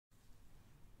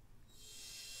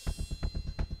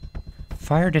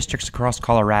Fire districts across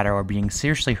Colorado are being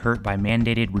seriously hurt by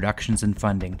mandated reductions in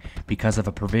funding because of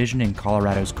a provision in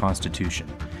Colorado's Constitution.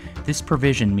 This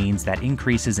provision means that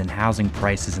increases in housing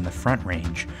prices in the Front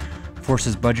Range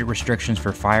forces budget restrictions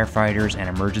for firefighters and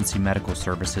emergency medical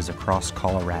services across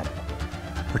Colorado,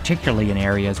 particularly in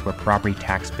areas where property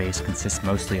tax base consists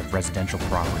mostly of residential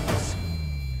properties.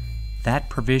 That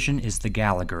provision is the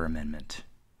Gallagher Amendment.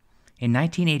 In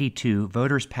 1982,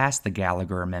 voters passed the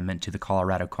Gallagher Amendment to the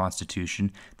Colorado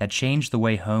Constitution that changed the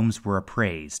way homes were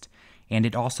appraised, and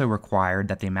it also required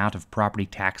that the amount of property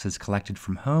taxes collected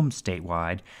from homes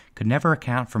statewide could never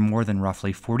account for more than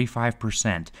roughly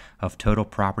 45% of total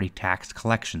property tax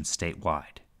collections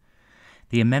statewide.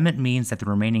 The amendment means that the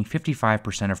remaining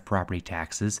 55% of property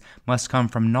taxes must come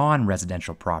from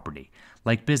non-residential property,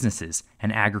 like businesses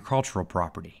and agricultural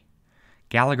property.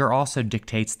 Gallagher also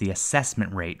dictates the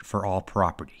assessment rate for all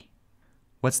property.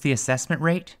 What's the assessment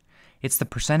rate? It's the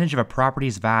percentage of a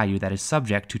property's value that is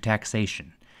subject to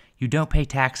taxation. You don't pay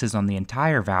taxes on the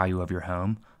entire value of your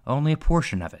home, only a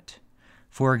portion of it.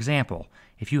 For example,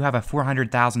 if you have a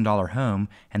 $400,000 home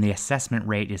and the assessment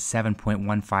rate is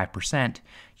 7.15%,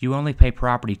 you only pay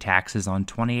property taxes on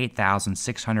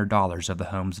 $28,600 of the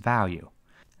home's value.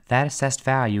 That assessed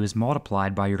value is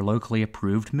multiplied by your locally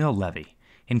approved mill levy.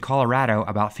 In Colorado,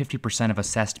 about 50% of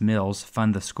assessed mills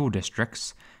fund the school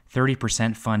districts,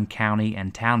 30% fund county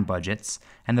and town budgets,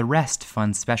 and the rest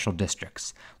fund special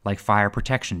districts, like fire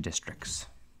protection districts.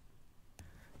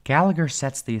 Gallagher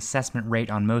sets the assessment rate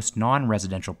on most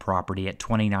non-residential property at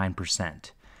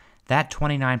 29%. That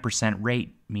 29%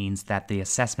 rate means that the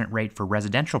assessment rate for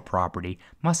residential property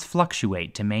must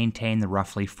fluctuate to maintain the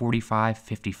roughly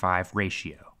 45-55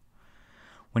 ratio.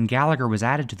 When Gallagher was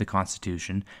added to the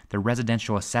Constitution, the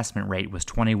residential assessment rate was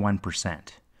 21%.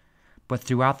 But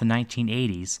throughout the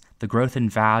 1980s, the growth in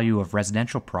value of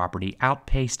residential property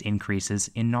outpaced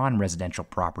increases in non-residential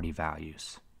property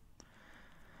values.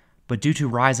 But due to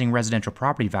rising residential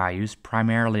property values,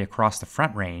 primarily across the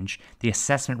Front Range, the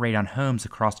assessment rate on homes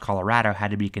across Colorado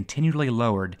had to be continually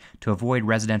lowered to avoid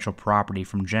residential property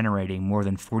from generating more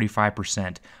than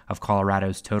 45% of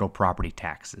Colorado's total property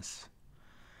taxes.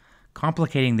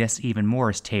 Complicating this even more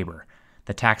is Tabor,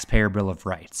 the Taxpayer Bill of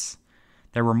Rights.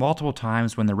 There were multiple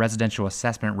times when the residential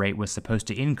assessment rate was supposed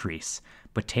to increase,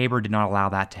 but Tabor did not allow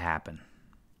that to happen.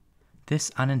 This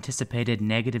unanticipated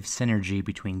negative synergy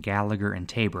between Gallagher and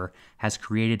Tabor has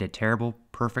created a terrible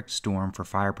perfect storm for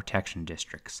fire protection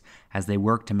districts as they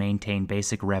work to maintain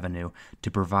basic revenue to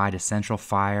provide essential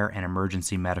fire and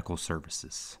emergency medical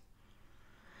services.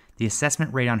 The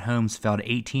assessment rate on homes fell to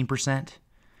 18%,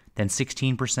 then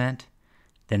 16%,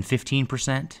 then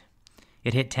 15%.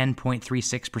 It hit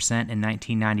 10.36% in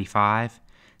 1995,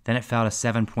 then it fell to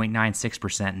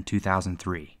 7.96% in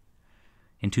 2003.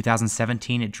 In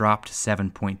 2017, it dropped to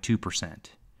 7.2%.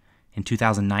 In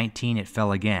 2019, it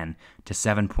fell again to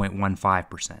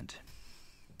 7.15%.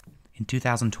 In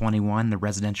 2021, the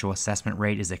residential assessment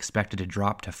rate is expected to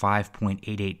drop to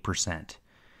 5.88%.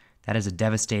 That is a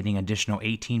devastating additional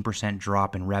 18%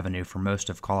 drop in revenue for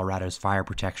most of Colorado's fire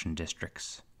protection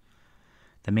districts.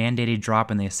 The mandated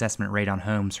drop in the assessment rate on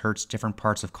homes hurts different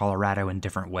parts of Colorado in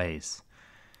different ways.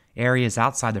 Areas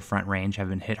outside the Front Range have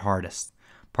been hit hardest.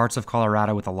 Parts of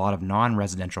Colorado with a lot of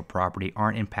non-residential property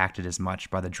aren't impacted as much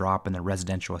by the drop in the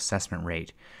residential assessment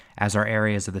rate as are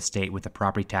areas of the state with a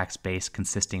property tax base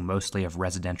consisting mostly of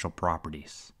residential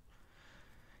properties.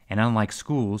 And unlike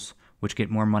schools, which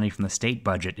get more money from the state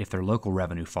budget if their local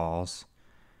revenue falls,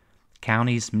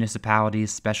 counties,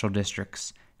 municipalities, special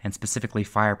districts, and specifically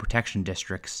fire protection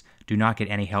districts do not get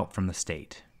any help from the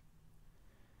state.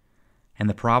 And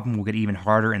the problem will get even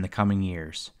harder in the coming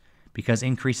years. Because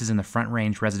increases in the Front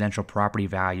Range residential property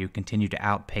value continue to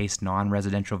outpace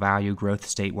non-residential value growth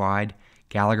statewide,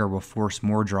 Gallagher will force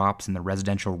more drops in the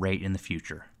residential rate in the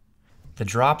future. The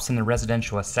drops in the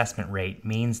residential assessment rate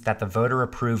means that the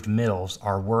voter-approved mills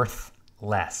are worth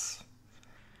less.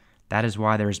 That is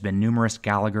why there has been numerous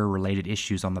Gallagher-related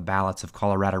issues on the ballots of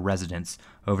Colorado residents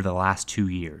over the last 2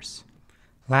 years.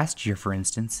 Last year, for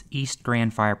instance, East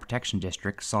Grand Fire Protection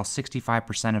District saw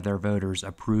 65% of their voters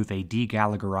approve a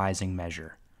de-Gallagherizing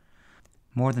measure.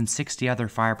 More than 60 other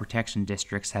fire protection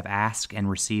districts have asked and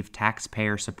received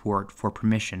taxpayer support for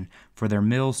permission for their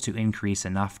mills to increase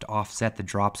enough to offset the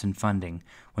drops in funding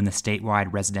when the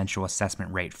statewide residential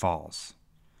assessment rate falls.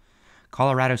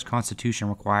 Colorado's Constitution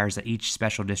requires that each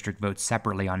special district vote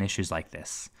separately on issues like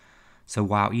this. So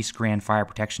while East Grand Fire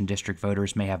Protection District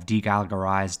voters may have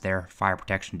de-Gallagherized their fire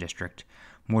protection district,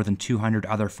 more than 200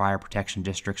 other fire protection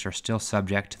districts are still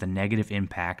subject to the negative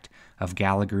impact of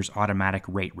Gallagher's automatic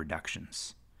rate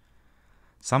reductions.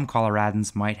 Some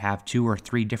Coloradans might have 2 or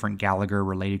 3 different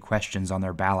Gallagher-related questions on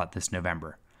their ballot this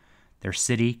November. Their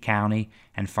city, county,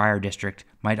 and fire district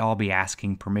might all be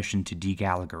asking permission to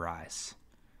de-Gallagherize.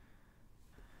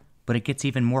 But it gets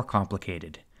even more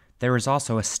complicated. There is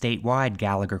also a statewide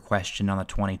Gallagher question on the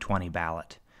 2020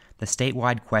 ballot. The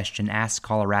statewide question asks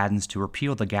Coloradans to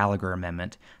repeal the Gallagher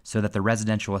Amendment so that the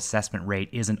residential assessment rate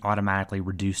isn't automatically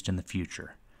reduced in the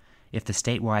future. If the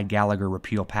statewide Gallagher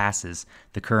repeal passes,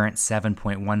 the current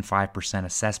 7.15%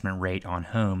 assessment rate on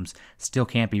homes still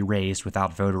can't be raised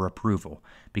without voter approval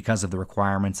because of the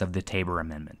requirements of the Tabor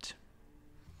Amendment.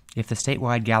 If the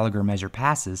statewide Gallagher measure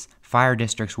passes, fire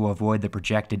districts will avoid the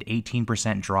projected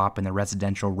 18% drop in the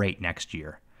residential rate next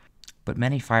year. But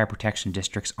many fire protection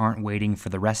districts aren't waiting for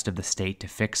the rest of the state to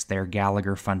fix their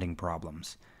Gallagher funding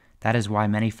problems. That is why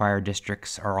many fire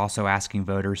districts are also asking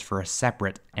voters for a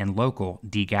separate and local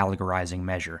de-Gallagherizing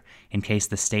measure in case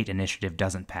the state initiative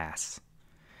doesn't pass.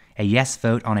 A yes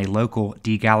vote on a local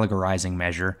de-Gallagherizing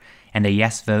measure and a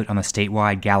yes vote on the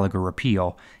statewide Gallagher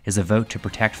repeal is a vote to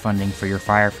protect funding for your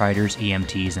firefighters,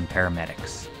 EMTs, and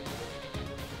paramedics.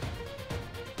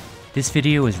 This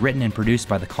video is written and produced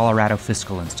by the Colorado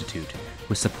Fiscal Institute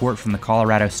with support from the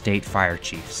Colorado State Fire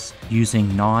Chiefs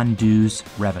using non-dues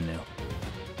revenue.